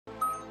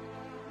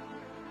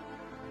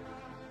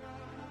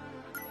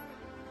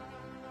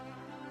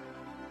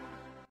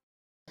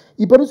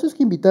Y por eso es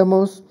que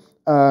invitamos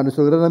a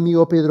nuestro gran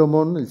amigo Pedro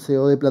Mont, el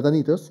CEO de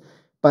Platanitos,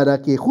 para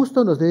que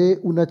justo nos dé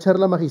una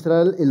charla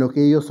magistral en lo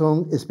que ellos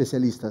son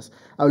especialistas,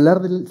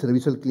 hablar del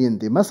servicio al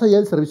cliente. Más allá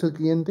del servicio al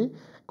cliente,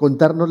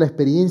 contarnos la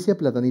experiencia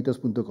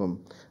platanitos.com.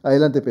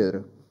 Adelante,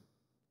 Pedro.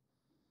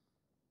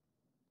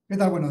 ¿Qué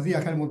tal? Buenos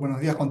días, Helmut.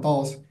 Buenos días con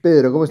todos.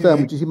 Pedro, ¿cómo estás?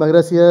 Eh, Muchísimas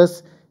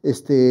gracias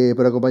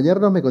por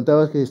acompañarnos. Me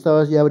contabas que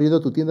estabas ya abriendo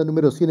tu tienda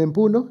número 100 en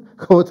Puno.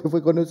 ¿Cómo te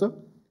fue con eso?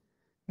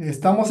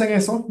 Estamos en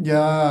eso.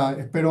 Ya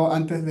espero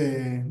antes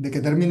de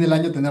que termine el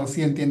año tener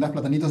 100 tiendas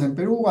platanitos en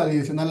Perú,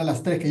 adicional a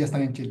las 3 que ya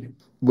están en Chile.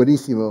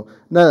 Buenísimo.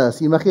 Nada,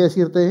 sin más que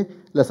decirte,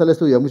 la sala es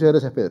tuya. Muchas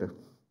gracias, Pedro.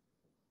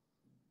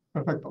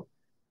 Perfecto.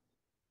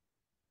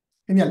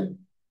 Genial.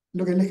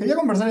 Lo que les quería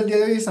conversar el día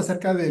de hoy es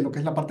acerca de lo que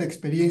es la parte de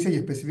experiencia y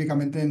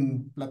específicamente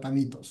en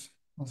platanitos.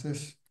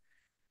 Entonces,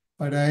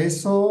 para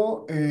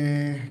eso,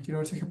 quiero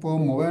ver si es que puedo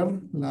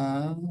mover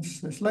las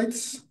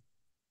slides.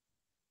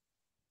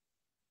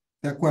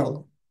 De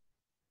acuerdo.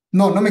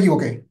 No, no me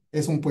equivoqué.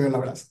 Es un pollo a la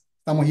brasa.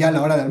 Estamos ya a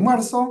la hora de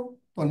almuerzo,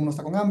 todo el mundo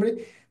está con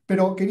hambre,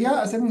 pero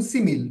quería hacer un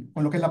símil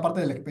con lo que es la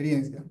parte de la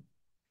experiencia.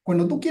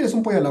 Cuando tú quieres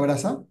un pollo a la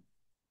brasa,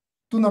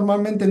 tú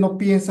normalmente no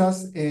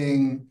piensas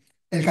en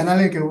el canal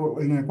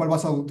en el cual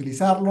vas a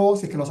utilizarlo,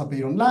 si es que lo vas a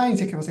pedir online,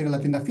 si es que vas a ir a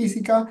la tienda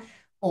física,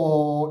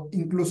 o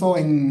incluso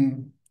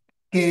en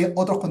qué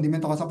otros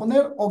condimentos vas a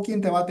poner o quién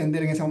te va a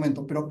atender en ese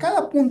momento. Pero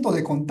cada punto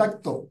de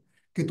contacto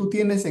que tú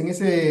tienes en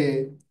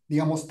ese,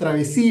 digamos,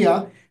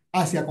 travesía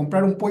hacia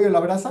comprar un pollo a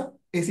la brasa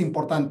es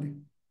importante.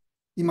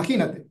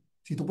 Imagínate,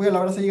 si tu pollo a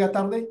la brasa llega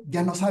tarde,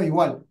 ya no sabe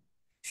igual.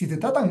 Si te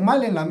tratan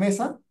mal en la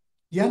mesa,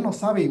 ya no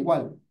sabe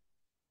igual.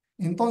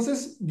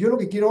 Entonces, yo lo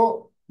que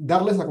quiero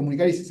darles a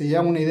comunicar, y si se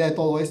llevan una idea de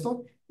todo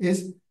esto,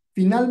 es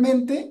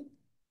finalmente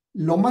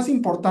lo más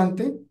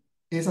importante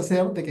es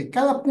hacer de que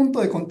cada punto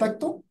de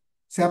contacto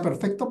sea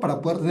perfecto para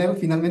poder tener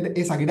finalmente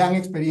esa gran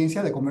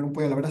experiencia de comer un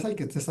pollo a la brasa y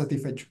que estés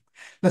satisfecho.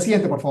 La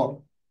siguiente, por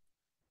favor.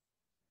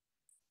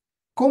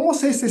 ¿Cómo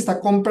se hace esta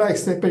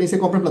experiencia de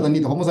compra en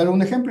platanitos? Vamos a ver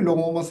un ejemplo y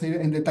luego vamos a ir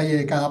en detalle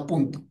de cada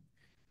punto.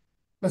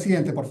 La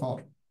siguiente, por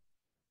favor.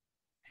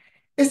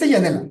 Este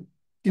Yanela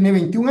tiene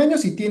 21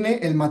 años y tiene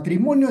el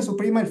matrimonio de su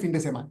prima el fin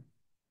de semana.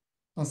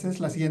 Entonces,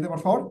 la siguiente, por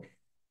favor.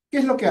 ¿Qué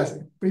es lo que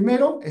hace?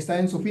 Primero, está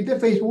en su feed de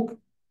Facebook.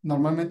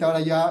 Normalmente ahora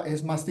ya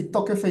es más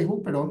TikTok que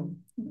Facebook, pero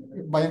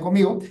vayan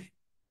conmigo.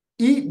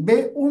 Y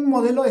ve un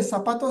modelo de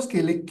zapatos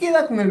que le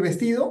queda con el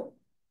vestido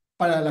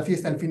para la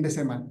fiesta del fin de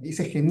semana.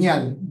 Dice,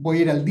 genial, voy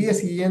a ir al día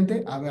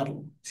siguiente a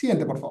verlo.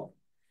 Siguiente, por favor.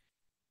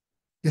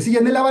 Y así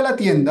Yanela va a la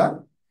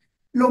tienda,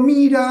 lo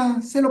mira,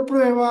 se lo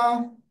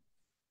prueba,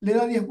 le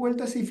da 10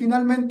 vueltas y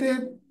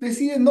finalmente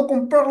decide no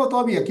comprarlo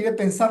todavía, quiere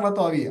pensarla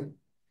todavía.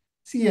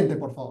 Siguiente,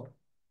 por favor.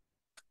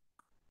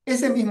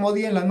 Ese mismo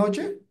día en la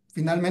noche,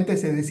 finalmente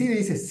se decide y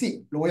dice,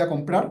 sí, lo voy a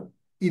comprar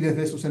y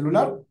desde su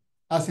celular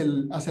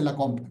hace la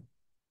compra.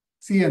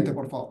 Siguiente,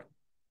 por favor.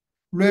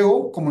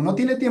 Luego, como no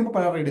tiene tiempo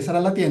para regresar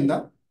a la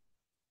tienda,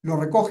 lo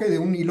recoge de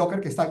un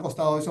e-locker que está al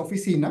costado de su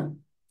oficina.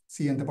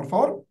 Siguiente, por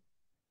favor.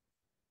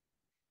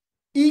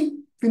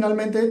 Y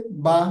finalmente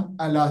va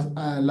a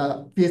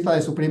la fiesta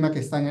de su prima que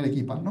está en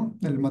Arequipa, ¿no?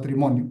 El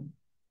matrimonio.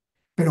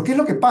 Pero ¿qué es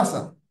lo que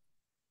pasa?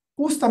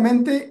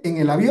 Justamente en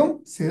el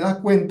avión se da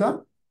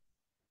cuenta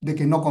de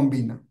que no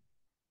combina.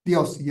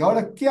 Dios, ¿y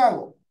ahora qué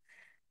hago?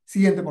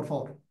 Siguiente, por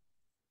favor.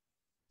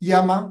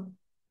 Llama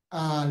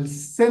al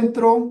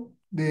centro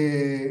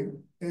de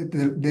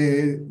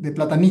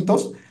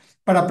platanitos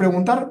para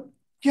preguntar,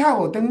 ¿qué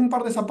hago? Tengo un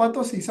par de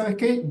zapatos y ¿sabes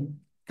qué?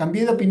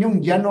 Cambié de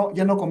opinión, ya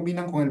no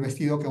combinan con el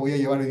vestido que voy a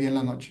llevar hoy día en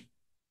la noche.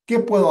 ¿Qué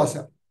puedo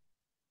hacer?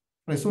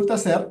 Resulta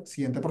ser,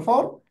 siguiente por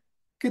favor,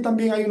 que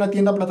también hay una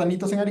tienda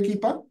platanitos en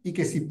Arequipa y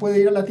que si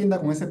puede ir a la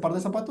tienda con ese par de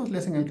zapatos, le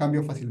hacen el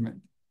cambio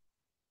fácilmente.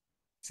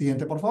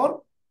 Siguiente por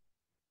favor.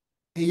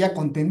 Ella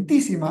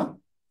contentísima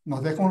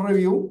nos deja un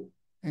review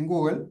en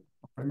Google,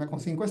 nos premia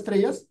con 5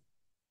 estrellas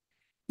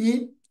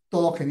y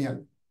todo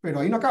genial. Pero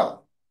ahí no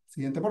acaba.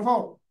 Siguiente, por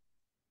favor.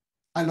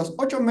 A los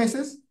 8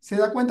 meses se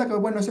da cuenta que,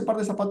 bueno, ese par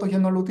de zapatos ya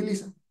no lo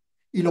utiliza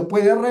y lo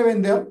puede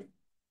revender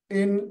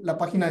en la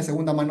página de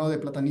segunda mano de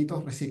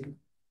Platanitos Recicla.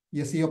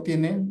 Y así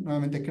obtiene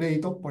nuevamente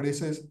crédito por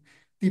ese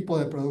tipo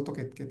de producto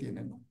que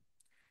tiene, ¿no?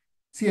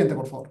 Siguiente,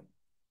 por favor.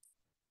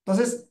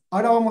 Entonces,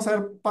 ahora vamos a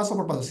ver paso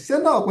por paso. Si se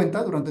han dado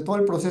cuenta, durante todo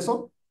el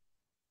proceso,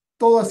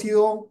 todo ha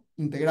sido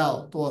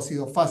integrado, todo ha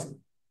sido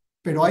fácil,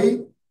 pero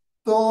hay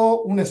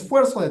todo un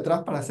esfuerzo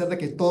detrás para hacer de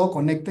que todo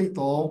conecte y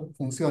todo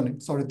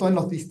funcione, sobre todo en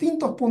los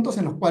distintos puntos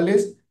en los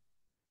cuales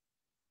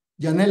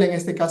Yanela en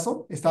este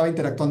caso estaba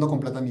interactuando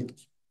con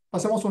Platanitos.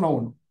 Pasemos uno a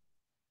uno.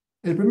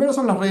 El primero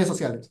son las redes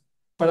sociales.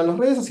 Para las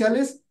redes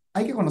sociales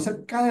hay que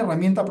conocer cada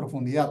herramienta a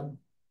profundidad.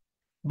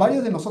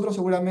 Varios de nosotros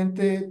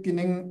seguramente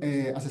tienen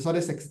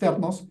asesores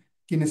externos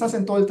quienes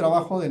hacen todo el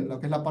trabajo de lo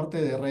que es la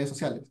parte de redes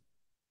sociales,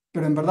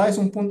 pero en verdad es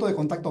un punto de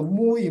contacto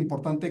muy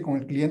importante con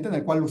el cliente en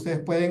el cual ustedes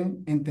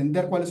pueden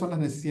entender cuáles son las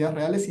necesidades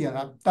reales y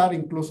adaptar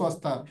incluso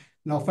hasta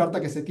la oferta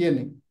que se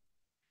tiene.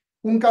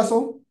 Un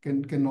caso que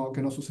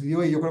nos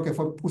sucedió y yo creo que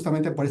fue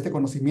justamente por este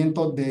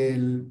conocimiento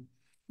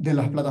de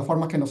las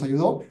plataformas que nos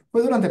ayudó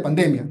fue durante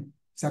pandemia.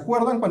 ¿Se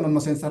acuerdan cuando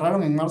nos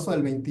encerraron en marzo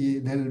del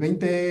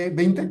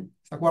 2020?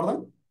 ¿Se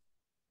acuerdan?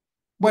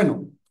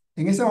 Bueno,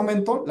 en ese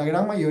momento la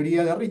gran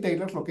mayoría de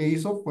retailers lo que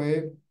hizo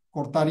fue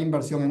cortar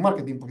inversión en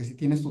marketing, porque si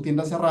tienes tu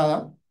tienda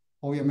cerrada,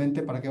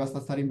 obviamente, ¿para qué vas a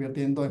estar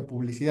invirtiendo en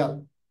publicidad?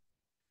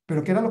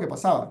 Pero ¿qué era lo que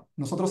pasaba?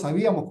 Nosotros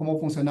sabíamos cómo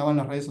funcionaban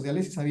las redes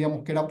sociales y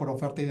sabíamos que era por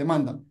oferta y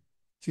demanda.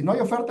 Si no hay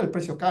oferta, el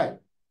precio cae.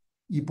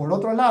 Y por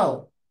otro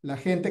lado, la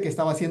gente que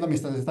estaba haciendo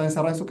mientras estaba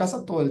encerrada en su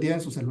casa todo el día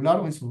en su celular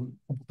o en su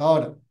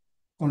computadora,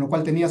 con lo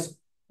cual tenías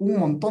un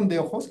montón de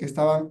ojos que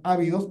estaban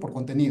ávidos por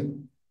contenido.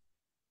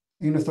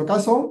 En nuestro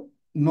caso,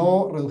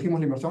 no redujimos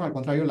la inversión, al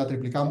contrario, la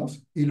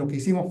triplicamos y lo que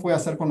hicimos fue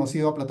hacer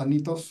conocido a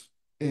Platanitos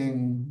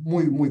en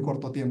muy, muy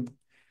corto tiempo.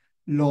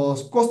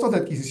 Los costos de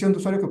adquisición de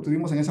usuario que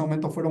obtuvimos en ese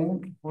momento fueron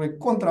un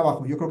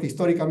recontrabajo. Yo creo que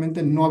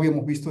históricamente no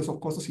habíamos visto esos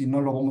costos y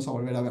no lo vamos a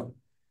volver a ver.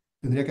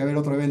 Tendría que haber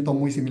otro evento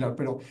muy similar.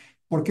 Pero,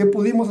 ¿por qué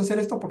pudimos hacer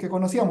esto? Porque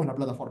conocíamos la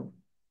plataforma.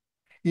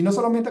 Y no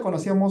solamente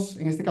conocíamos,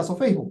 en este caso,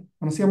 Facebook,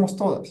 conocíamos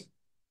todas.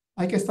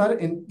 Hay que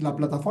estar en la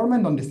plataforma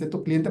en donde esté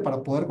tu cliente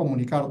para poder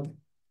comunicarte.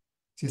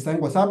 Si está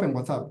en WhatsApp, en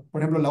WhatsApp.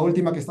 Por ejemplo, la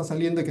última que está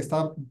saliendo y que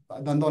está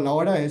dando la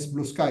hora es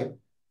Blue Sky.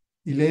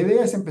 Y la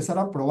idea es empezar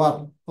a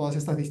probar todas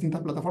estas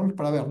distintas plataformas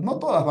para ver, no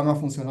todas van a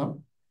funcionar,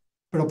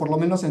 pero por lo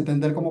menos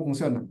entender cómo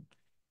funcionan.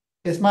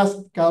 Es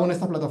más, cada una de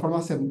estas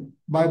plataformas se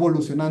va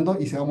evolucionando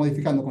y se va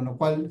modificando, con lo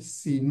cual,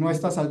 si no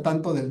estás al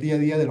tanto del día a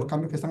día de los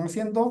cambios que están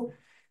haciendo,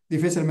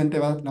 difícilmente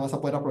la vas a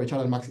poder aprovechar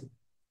al máximo.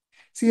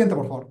 Siguiente,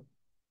 por favor.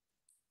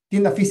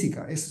 Tienda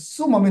física. Es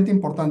sumamente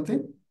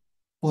importante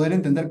poder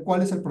entender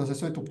cuál es el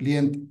proceso de tu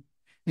cliente.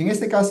 En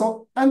este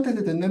caso, antes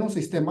de tener un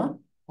sistema,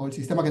 o el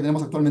sistema que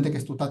tenemos actualmente que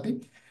es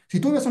Tutati, si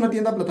tú ibas a una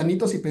tienda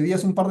Platanitos y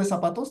pedías un par de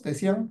zapatos, te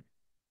decían,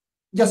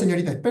 ya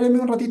señorita, espéreme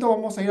un ratito,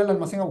 vamos a ir al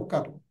almacén a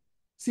buscarlo.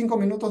 5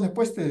 minutos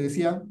después te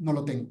decían, no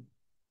lo tengo.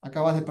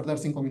 Acabas de perder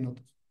 5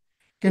 minutos.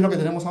 ¿Qué es lo que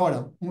tenemos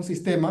ahora? Un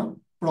sistema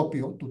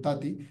propio,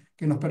 Tutati,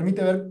 que nos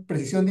permite ver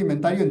precisión de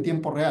inventario en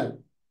tiempo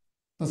real.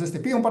 Entonces te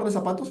pide un par de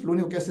zapatos, lo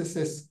único que haces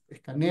es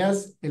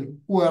escaneas el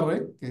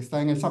QR que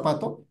está en el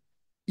zapato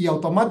y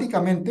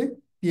automáticamente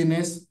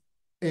tienes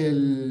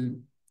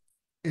el,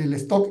 el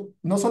stock,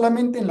 no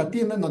solamente en la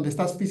tienda en donde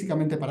estás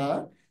físicamente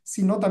parada,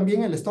 sino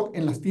también el stock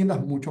en las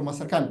tiendas mucho más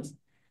cercanas.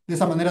 De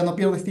esa manera no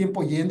pierdes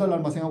tiempo yendo al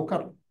almacén a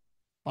buscarlo.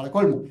 Para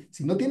colmo,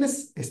 si no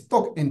tienes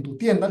stock en tu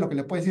tienda, lo que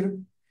le puedes decir,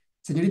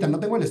 señorita, no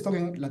tengo el stock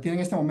en la tienda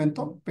en este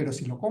momento, pero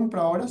si lo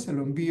compra ahora, se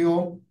lo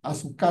envío a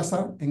su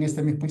casa en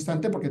este mismo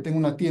instante porque tengo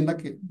una tienda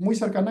muy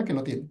cercana que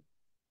lo tiene.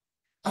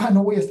 Ah,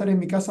 no voy a estar en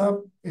mi casa,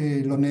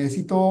 lo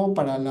necesito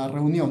para la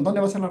reunión. ¿Dónde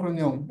va a ser la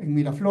reunión? En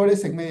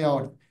Miraflores, en media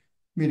hora.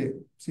 Mire,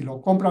 si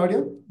lo compra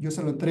ahora, yo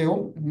se lo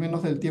entrego en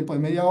menos del tiempo de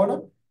media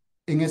hora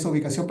en esa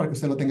ubicación para que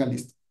usted lo tenga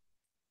listo.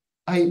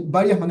 Hay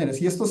varias maneras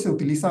y esto se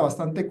utiliza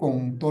bastante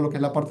con todo lo que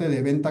es la parte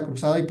de venta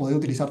cruzada y poder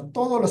utilizar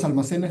todos los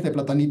almacenes de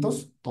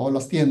platanitos, todas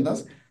las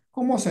tiendas,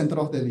 como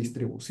centros de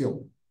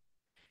distribución.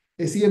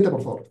 El siguiente,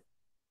 por favor.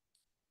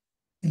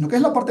 En lo que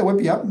es la parte web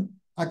y app,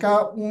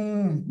 acá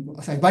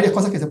o sea, hay varias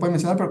cosas que se pueden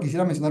mencionar, pero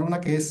quisiera mencionar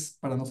una que es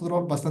para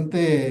nosotros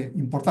bastante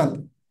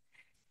importante.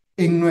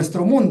 En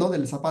nuestro mundo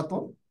del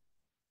zapato,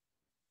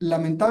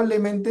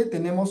 lamentablemente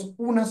tenemos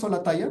una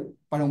sola talla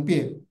para un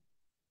pie,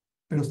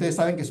 pero ustedes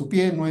saben que su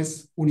pie no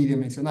es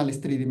unidimensional,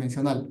 es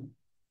tridimensional.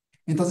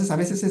 Entonces, a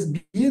veces es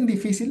bien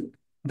difícil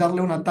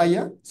darle una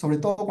talla, sobre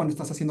todo cuando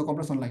estás haciendo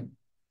compras online.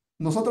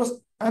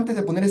 Nosotros, antes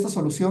de poner esta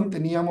solución,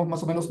 teníamos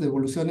más o menos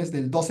devoluciones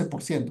del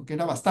 12%, que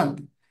era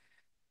bastante.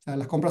 O sea,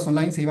 las compras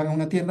online se iban a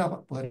una tienda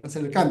para poder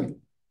hacer el cambio.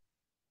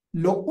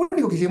 Lo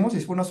único que hicimos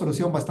y fue una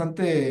solución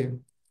bastante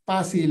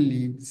fácil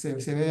y se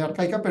ve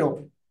arcaica,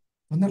 pero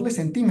ponerle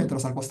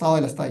centímetros al costado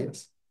de las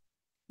tallas.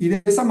 Y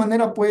de esa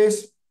manera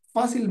puedes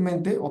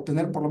fácilmente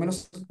obtener por lo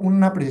menos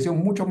una precisión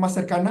mucho más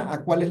cercana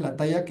a cuál es la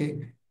talla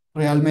que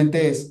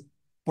realmente es.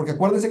 Porque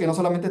acuérdense que no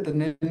solamente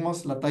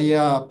tenemos la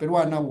talla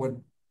peruana o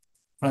bueno,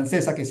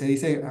 francesa que se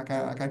dice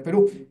acá en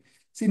Perú,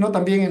 sino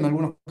también en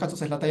algunos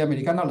casos es la talla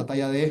americana o la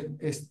talla de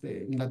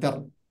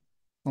Inglaterra.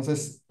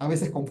 Entonces, a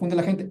veces confunde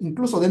la gente.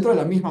 Incluso dentro de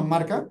la misma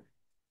marca,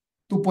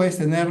 tú puedes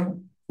tener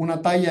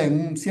una talla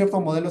en un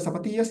cierto modelo de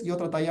zapatillas y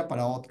otra talla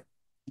para otro.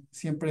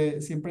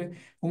 Siempre, siempre,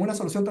 con una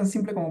solución tan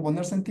simple como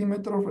poner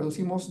centímetros,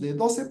 reducimos de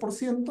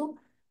 12%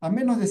 a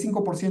menos de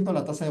 5%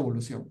 la tasa de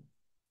evolución.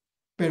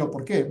 ¿Pero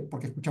por qué?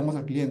 Porque escuchamos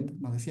al cliente.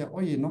 Nos decía,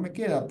 oye, no me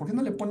queda, ¿por qué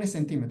no le pones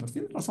centímetros?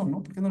 Tienes razón,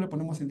 ¿no? ¿Por qué no le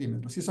ponemos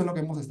centímetros? Y eso es lo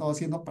que hemos estado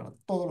haciendo para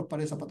todos los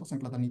pares de zapatos en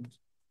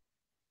platanitos.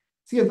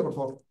 Siguiente, por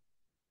favor.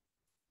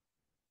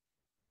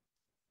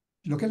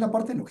 Lo que es la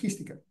parte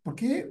logística. ¿Por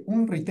qué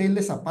un retail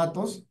de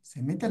zapatos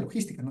se mete a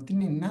logística? No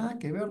tiene nada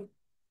que ver.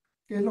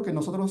 ¿Qué es lo que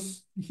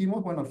nosotros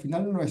dijimos? Bueno, al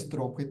final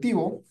nuestro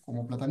objetivo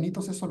como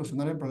platanitos es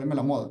solucionar el problema de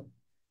la moda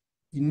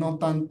y no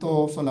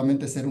tanto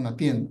solamente ser una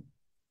tienda.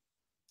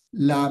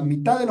 La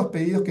mitad de los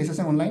pedidos que se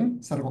hacen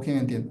online se recogían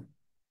en tienda.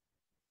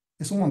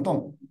 Es un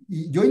montón.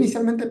 Y yo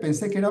inicialmente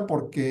pensé que era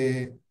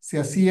porque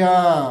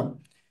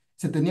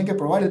se tenía que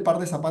probar el par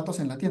de zapatos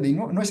en la tienda y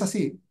no, no es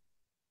así.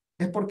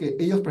 es porque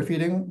ellos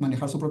prefieren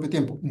manejar su propio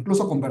tiempo.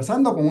 Incluso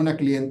conversando con una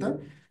clienta,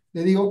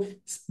 le digo,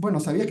 bueno,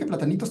 ¿sabías que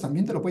platanitos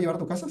también te lo puede llevar a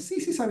tu casa?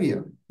 Sí, sí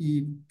sabía.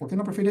 ¿Y por qué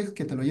no prefieres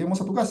que te lo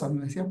llevemos a tu casa?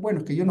 Me decía, bueno,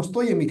 es que yo no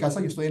estoy en mi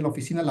casa, yo estoy en la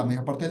oficina la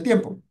mayor parte del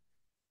tiempo.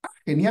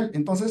 Genial.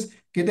 Entonces,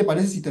 ¿qué te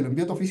parece si te lo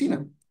envío a tu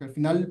oficina? Que al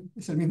final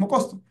es el mismo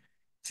costo.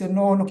 Dice,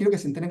 no, no quiero que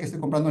se enteren que estoy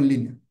comprando en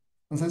línea.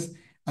 Entonces,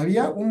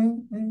 había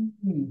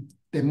un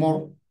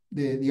temor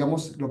de,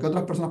 digamos, lo que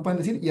otras personas pueden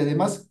decir y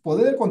además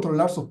poder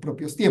controlar sus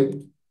propios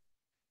tiempos.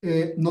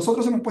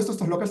 Nosotros hemos puesto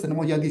estos lockers,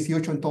 tenemos ya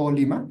 18 en todo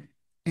Lima,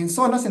 en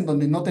zonas en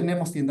donde no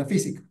tenemos tienda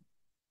física.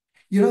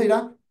 Y uno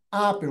dirá,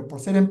 ah, pero por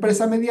ser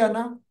empresa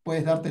mediana,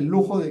 puedes darte el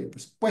lujo de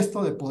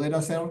presupuesto de poder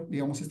hacer,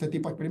 digamos, este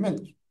tipo de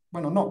experimentos.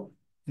 Bueno, no.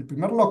 El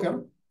primer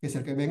locker, que es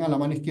el que ven a la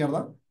mano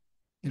izquierda,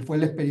 él fue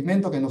el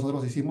experimento que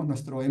nosotros hicimos,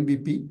 nuestro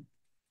MVP.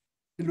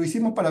 Y lo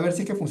hicimos para ver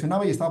si es que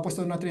funcionaba y estaba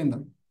puesto en una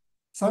tienda.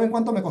 ¿Saben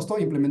cuánto me costó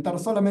implementar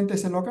solamente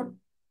ese locker?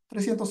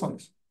 300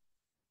 soles.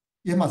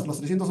 Y es más, los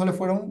 300 soles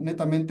fueron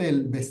netamente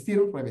el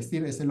vestir,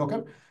 revestir ese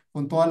locker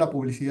con toda la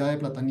publicidad de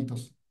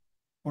platanitos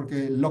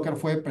porque el locker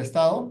fue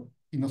prestado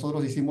y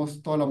nosotros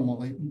hicimos toda la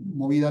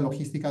movida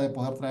logística de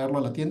poder traerlo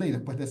a la tienda y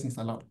después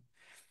desinstalarlo.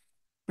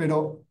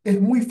 Pero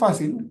es muy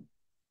fácil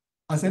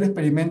hacer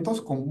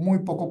experimentos con muy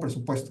poco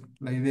presupuesto.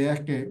 La idea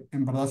es que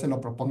en verdad se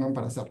lo propongan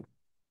para hacerlo.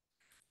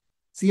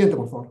 Siguiente,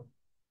 por favor.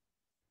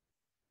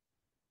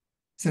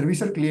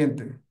 Servicio al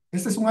cliente.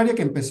 Este es un área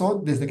que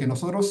empezó desde que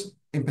nosotros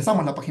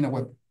empezamos la página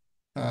web.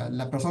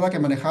 La persona que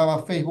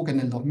manejaba Facebook en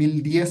el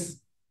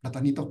 2010,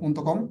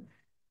 platanitos.com,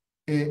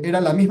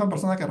 era la misma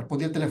persona que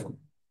respondía el teléfono.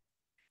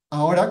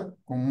 Ahora,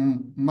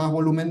 con más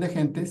volumen de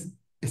gentes,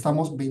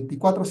 estamos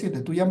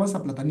 24/7. Tú llamas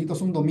a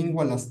Platanitos un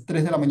domingo a las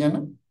 3 de la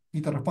mañana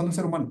y te responde un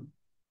ser humano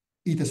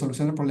y te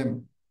soluciona el problema.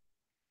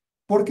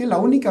 Porque la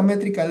única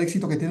métrica de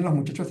éxito que tienen los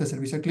muchachos de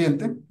servicio al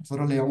cliente,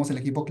 nosotros le llamamos el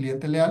equipo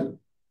cliente leal,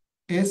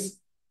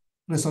 es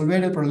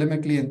resolver el problema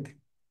del cliente.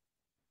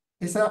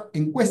 Esa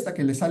encuesta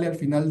que le sale al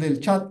final del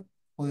chat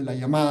o de la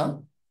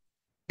llamada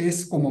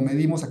es como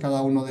medimos a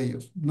cada uno de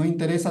ellos. No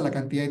interesa la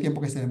cantidad de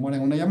tiempo que se demora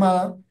en una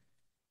llamada,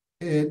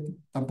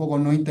 tampoco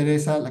no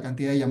interesa la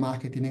cantidad de llamadas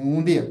que tienen en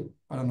un día.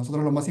 Para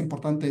nosotros lo más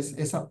importante es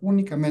esa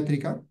única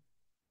métrica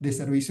de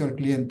servicio al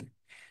cliente.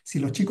 Si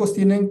los chicos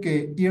tienen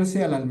que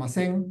irse al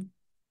almacén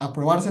a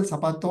probarse el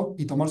zapato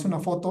y tomarse una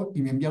foto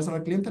y enviárselo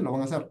al cliente, lo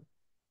van a hacer.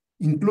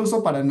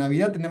 Incluso para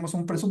Navidad tenemos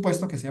un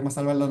presupuesto que se llama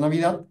Salva la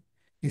Navidad,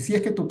 que si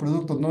es que tu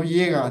producto no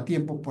llega a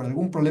tiempo por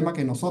algún problema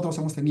que nosotros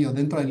hemos tenido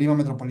dentro de Lima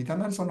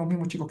Metropolitana, son los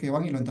mismos chicos que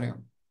van y lo entregan.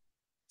 O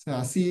sea,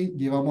 así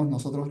llevamos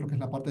nosotros lo que es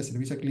la parte de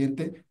servicio al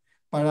cliente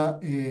para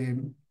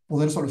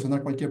poder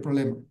solucionar cualquier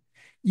problema.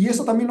 Y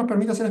eso también nos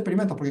permite hacer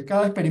experimentos, porque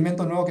cada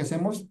experimento nuevo que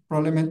hacemos,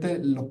 probablemente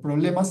los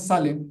problemas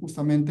salen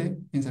justamente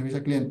en servicio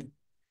al cliente.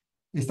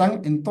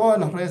 Están en todas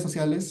las redes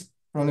sociales,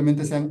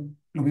 probablemente sean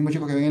los mismos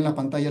chicos que ven en la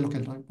pantalla los que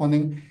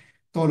responden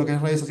todo lo que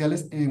es redes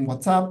sociales en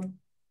WhatsApp,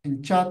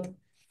 en chat.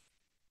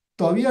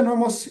 Todavía no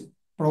hemos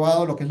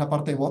probado lo que es la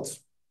parte de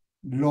bots.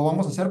 Lo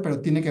vamos a hacer,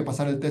 pero tiene que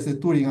pasar el test de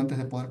Turing antes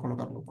de poder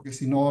colocarlo, porque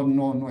si no,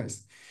 no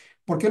es.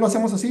 ¿Por qué lo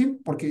hacemos así?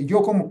 Porque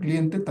yo como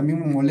cliente también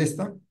me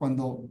molesta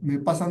cuando me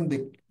pasan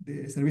de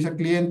servicio al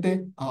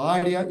cliente a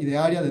área y de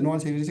área de nuevo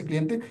al servicio al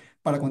cliente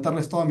para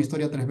contarles toda mi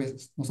historia 3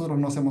 veces. Nosotros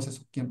no hacemos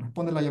eso. Quien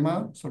responde la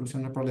llamada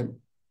soluciona el problema.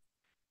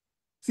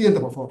 Siguiente,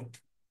 por favor.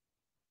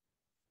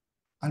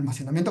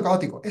 Almacenamiento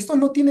caótico. Esto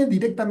no tiene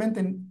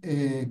directamente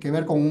que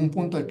ver con un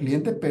punto del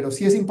cliente, pero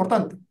sí es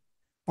importante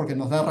porque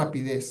nos da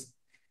rapidez.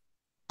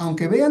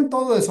 Aunque vean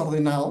todo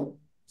desordenado,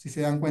 si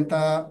se dan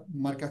cuenta,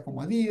 marcas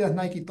como Adidas,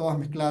 Nike, todas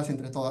mezcladas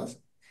entre todas,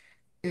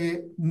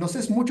 nos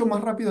es mucho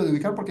más rápido de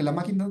ubicar porque la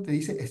máquina te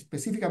dice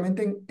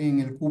específicamente en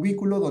el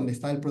cubículo donde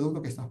está el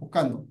producto que estás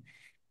buscando.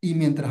 Y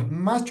mientras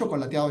más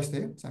chocolateado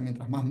esté, o sea,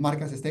 mientras más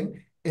marcas estén,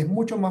 es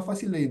mucho más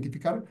fácil de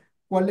identificar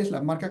cuál es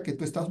la marca que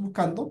tú estás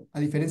buscando, a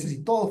diferencia si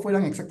todos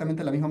fueran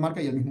exactamente la misma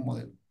marca y el mismo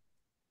modelo.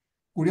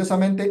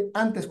 Curiosamente,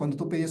 antes cuando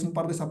tú pedías un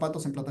par de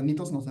zapatos en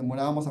Platanitos, nos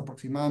demorábamos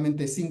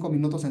aproximadamente 5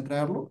 minutos en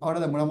traerlo, ahora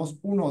demoramos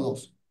 1 o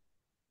 2.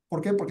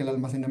 ¿Por qué? Porque el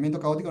almacenamiento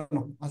caótico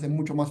nos hace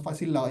mucho más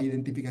fácil la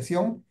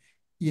identificación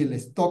y el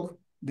stock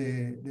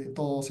de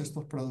todos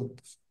estos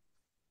productos.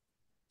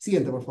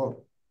 Siguiente, por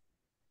favor.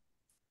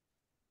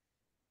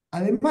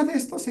 Además de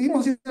esto,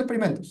 seguimos haciendo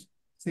experimentos.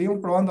 Seguimos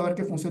probando a ver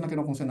qué funciona, qué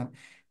no funciona.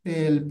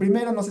 El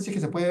primero, no sé si es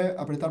que se puede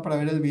apretar para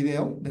ver el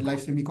video del live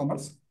stream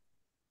e-commerce.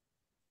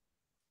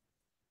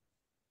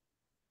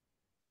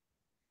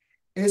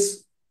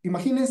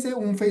 Imagínense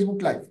un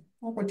Facebook Live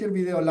o cualquier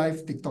video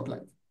live, TikTok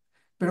Live.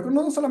 Pero que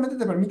no solamente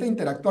te permita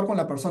interactuar con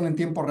la persona en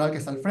tiempo real que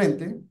está al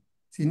frente,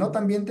 sino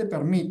también te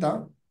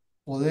permita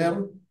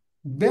poder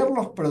ver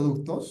los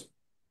productos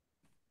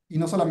y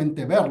no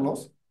solamente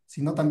verlos,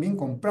 sino también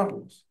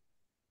comprarlos.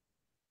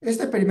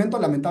 Este experimento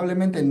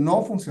lamentablemente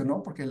no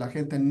funcionó porque la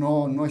gente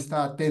no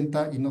está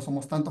atenta y no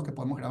somos tantos que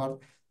podemos grabar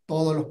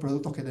todos los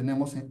productos que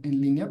tenemos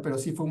en línea, pero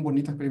sí fue un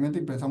bonito experimento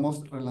y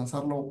pensamos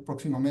relanzarlo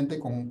próximamente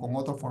con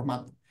otro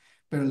formato.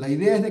 Pero la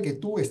idea es de que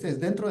tú estés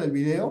dentro del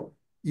video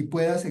y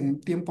puedas en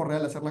tiempo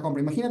real hacer la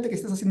compra. Imagínate que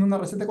estés haciendo una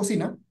receta de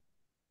cocina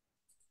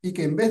y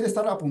que en vez de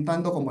estar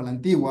apuntando como la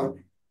antigua,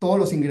 todos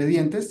los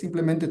ingredientes,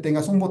 simplemente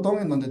tengas un botón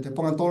en donde te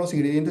pongan todos los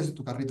ingredientes de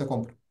tu carrito de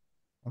compra.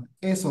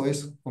 Eso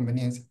es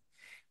conveniencia.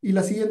 Y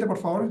la siguiente, por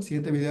favor, el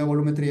siguiente video de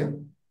volumetría.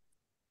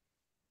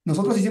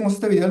 Nosotros hicimos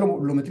este video de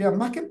volumetría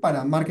más que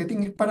para marketing,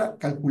 es para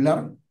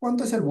calcular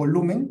cuánto es el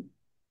volumen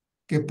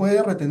que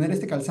puede retener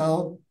este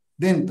calzado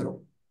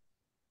dentro.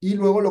 Y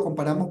luego lo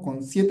comparamos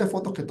con 7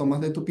 fotos que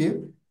tomas de tu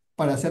pie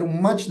para hacer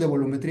un match de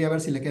volumetría, a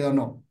ver si le queda o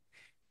no.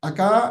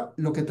 Acá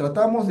lo que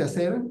tratamos de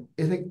hacer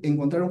es de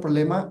encontrar un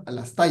problema a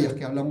las tallas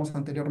que hablamos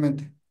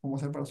anteriormente. Cómo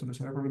hacer para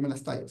solucionar el problema de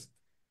las tallas.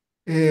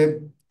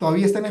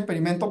 Todavía está en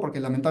experimento porque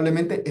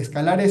lamentablemente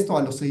escalar esto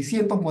a los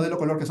 600 modelo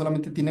color que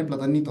solamente tiene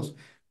platanitos,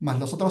 más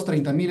los otros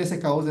 30.000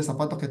 SKUs de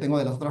zapatos que tengo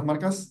de las otras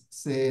marcas,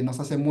 se nos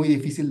hace muy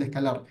difícil de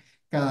escalar.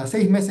 Cada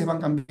 6 meses van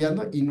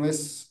cambiando y no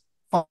es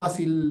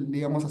fácil,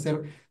 digamos,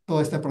 hacer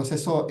todo este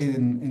proceso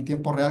en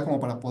tiempo real como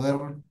para poder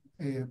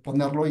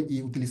ponerlo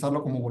y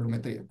utilizarlo como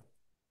volumetría.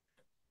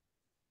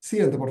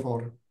 Siguiente, por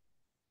favor.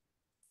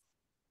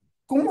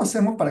 ¿Cómo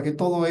hacemos para que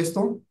todo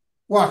esto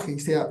cuaje y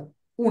sea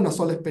una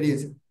sola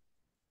experiencia?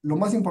 Lo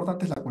más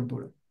importante es la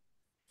cultura.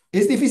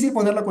 Es difícil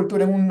poner la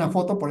cultura en una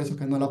foto, por eso es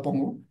que no la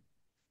pongo,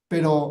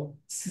 pero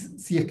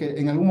si es que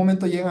en algún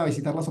momento llegan a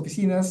visitar las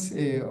oficinas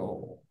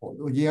o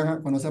llegan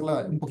a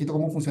conocerla un poquito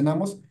cómo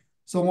funcionamos,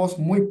 somos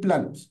muy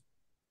planos.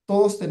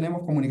 Todos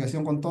tenemos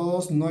comunicación con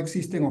todos, no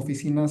existen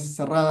oficinas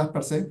cerradas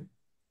per se,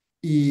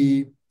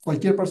 y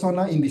cualquier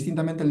persona,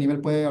 indistintamente el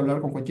nivel, puede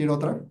hablar con cualquier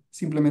otra,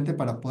 simplemente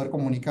para poder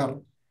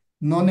comunicar.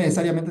 No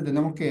necesariamente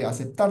tenemos que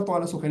aceptar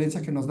todas las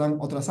sugerencias que nos dan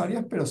otras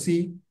áreas, pero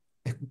sí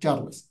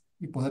escucharlas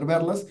y poder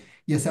verlas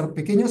y hacer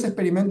pequeños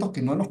experimentos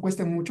que no nos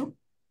cuesten mucho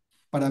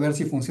para ver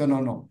si funciona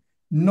o no.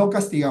 No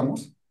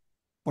castigamos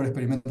por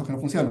experimentos que no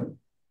funcionan.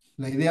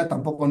 La idea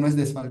tampoco no es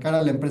desfalcar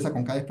a la empresa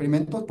con cada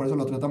experimento, por eso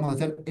lo tratamos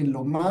de hacer en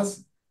lo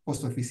más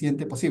costo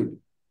eficiente posible.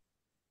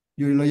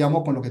 Yo lo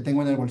llamo con lo que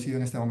tengo en el bolsillo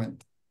en este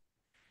momento.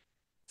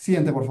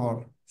 Siguiente, por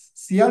favor.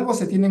 Si algo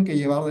se tienen que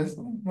llevar de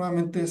esto,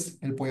 nuevamente es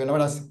el pollo a la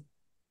brasa.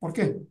 ¿Por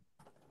qué?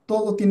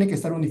 Todo tiene que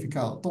estar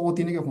unificado, todo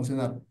tiene que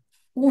funcionar.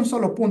 Un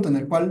solo punto en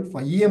el cual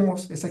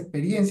fallemos esa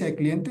experiencia de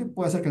cliente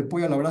puede hacer que el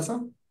pollo a la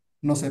brasa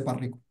no sepa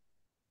rico.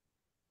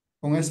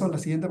 Con eso, la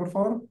siguiente, por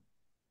favor.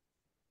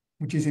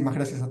 Muchísimas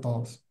gracias a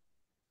todos.